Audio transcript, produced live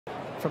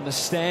from the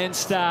stand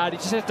start. He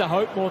just has to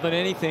hope more than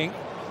anything.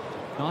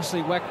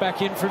 Nicely whacked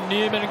back in from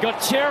Newman and got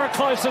Chera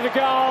closer to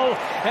goal,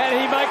 and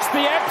he makes the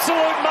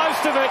absolute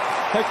most of it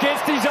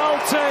against his old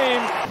team.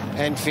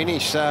 And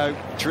finish, so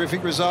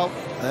terrific result.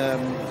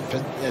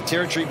 A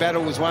territory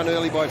battle was won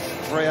early by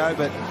Freo,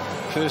 but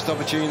first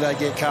opportunity they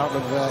get,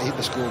 Carlton have hit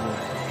the scoreboard.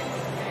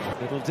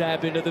 Little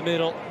dab into the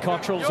middle,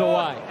 Cottrell's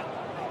away.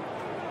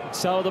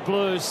 So are the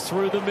Blues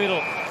through the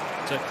middle.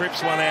 So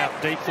Cripps one out,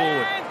 deep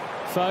forward.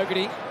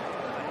 Fogarty,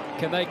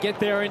 can they get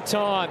there in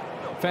time?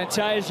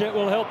 Fantasia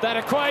will help that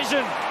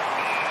equation.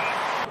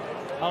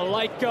 A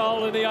late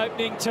goal in the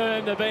opening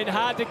term. They've been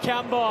hard to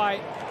come by.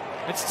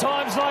 It's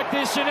times like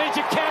this you need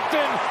your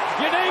captain.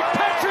 You need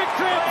Patrick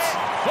Cripps.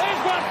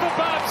 There's one for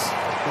Bubs.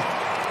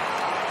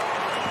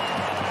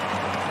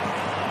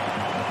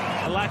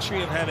 The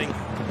luxury of having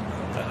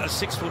a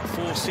 6'4",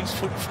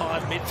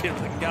 6'5" midfielder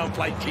that can go and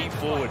play key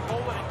forward.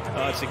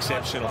 Oh, it's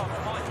exceptional.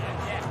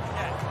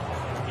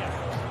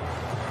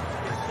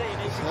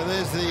 So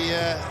there's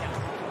the...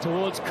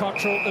 towards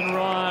Cottrell and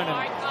Ryan.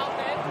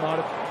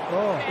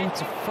 And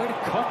it's a Freddie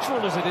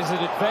Cottrell as it is an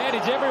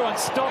advantage. Everyone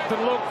stopped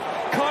and looked.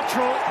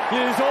 Cottrell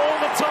used all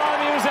the time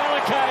he was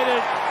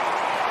allocated.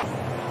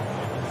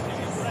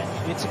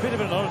 It's a bit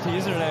of an oddity,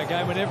 isn't it, our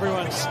game, when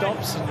everyone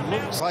stops and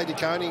looks. Play de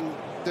Koning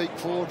deep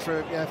forward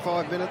for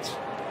 5 minutes.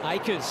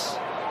 Akers.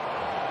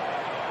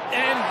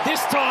 And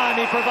this time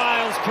he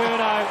prevails,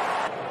 Curnow.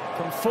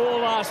 From 4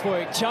 last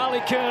week,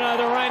 Charlie Curnow,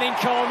 the reigning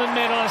Coleman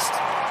medalist,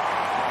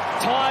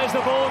 ties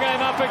the ball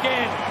game up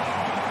again.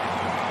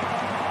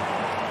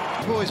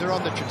 The boys are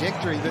on the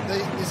trajectory, but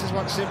this is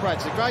what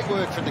separates. The great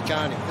work from de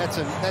Koning. That's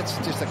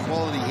just a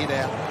quality hit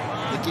out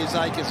that gives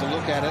Akers a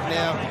look at it.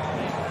 Now,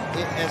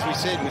 as we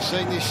said, we've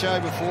seen this show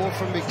before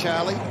from Big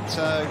Charlie,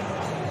 so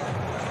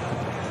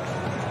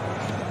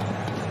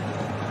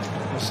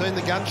we've seen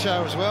the gun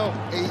show as well.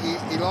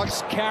 He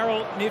likes...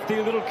 Carroll, nifty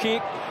little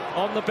kick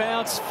on the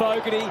bounce.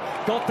 Fogarty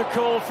got the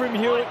call from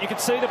Hewitt. You can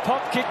see the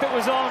pop kick that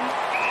was on.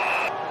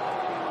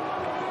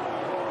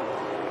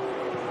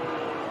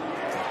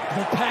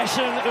 The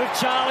passion of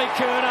Charlie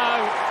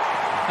Curnow.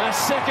 A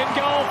second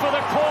goal for the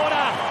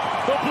quarter.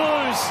 The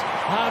Blues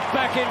are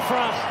back in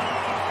front.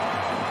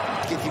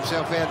 Gets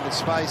himself out of the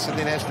space and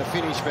then has to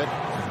finish, but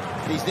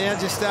he's now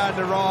just starting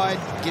to ride,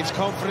 gives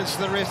confidence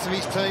to the rest of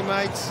his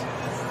teammates.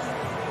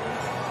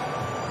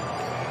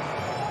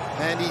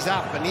 And he's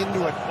up and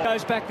into it.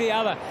 Goes back the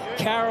other.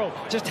 Carroll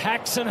just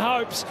hacks and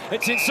hopes.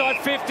 It's inside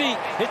 50.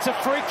 It's a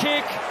free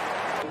kick.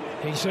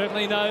 He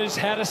certainly knows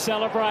how to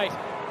celebrate.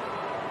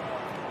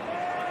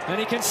 And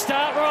he can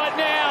start right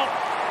now.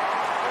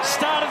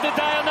 Started the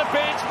day on the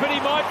bench, but he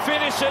might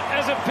finish it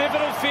as a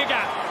pivotal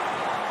figure.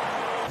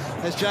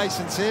 As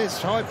Jason says,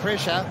 high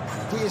pressure,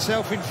 put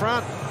yourself in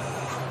front.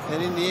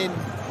 And in the end,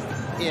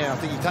 I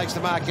think he takes the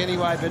mark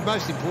anyway, but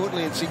most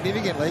importantly and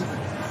significantly,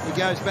 he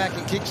goes back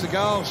and kicks the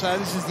goal. So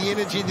this is the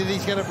energy that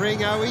he's going to bring,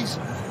 Owies.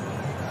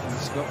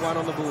 He's got one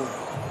on the board.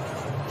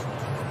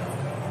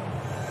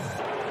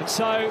 And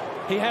so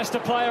he has to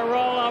play a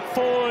roll-up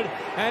forward.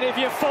 And if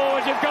you're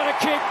forward, you've got to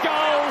kick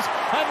goals.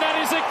 And that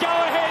is a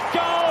go-ahead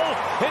goal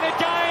in a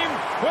game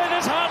where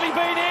there's hardly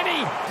been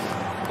any.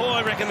 Oh,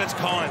 I reckon that's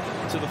kind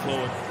to the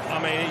forward. I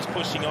mean, he's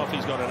pushing off.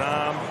 He's got an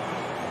arm.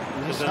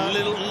 There's a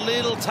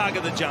little tug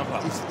of the jumper.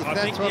 I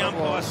think the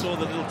umpire saw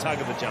the little tug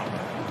of the jumper.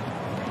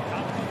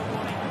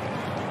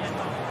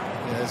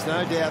 Yeah, there's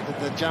no doubt that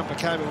the jumper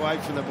came away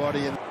from the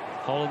body. And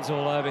Holland's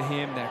all over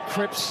him. Now,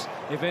 Cripps,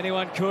 if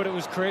anyone could, it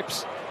was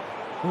Cripps.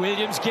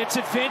 Williams gets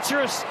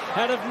adventurous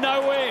out of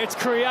nowhere. It's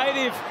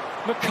creative.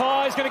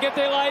 Mackay's going to get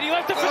there late. He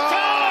left it for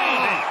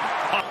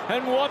Charlie.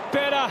 And what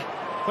better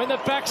when the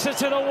backs are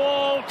to the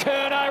wall.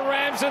 Curnow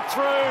rams it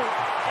through.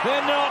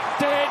 They're not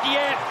dead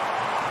yet.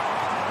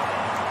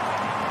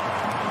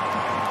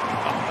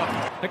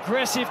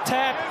 Aggressive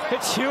tap.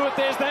 It's Hewitt.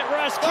 There's that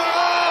rush kick.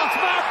 Oh!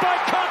 It's marked by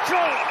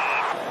Cottrell.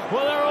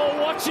 Well, they're all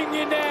watching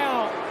you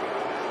now.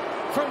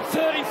 From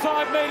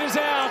 35 metres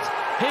out,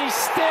 he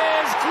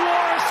stares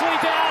gloriously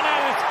down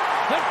at it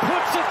and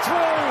puts it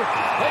through.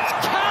 It's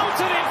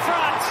Carlton in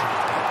front.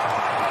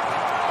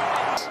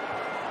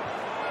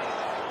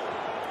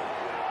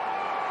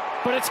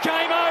 But it's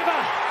game over.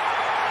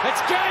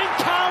 It's game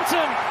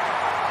Carlton.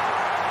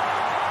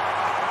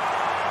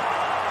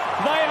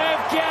 They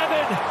have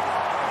gathered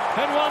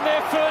and won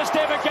their first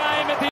ever game at the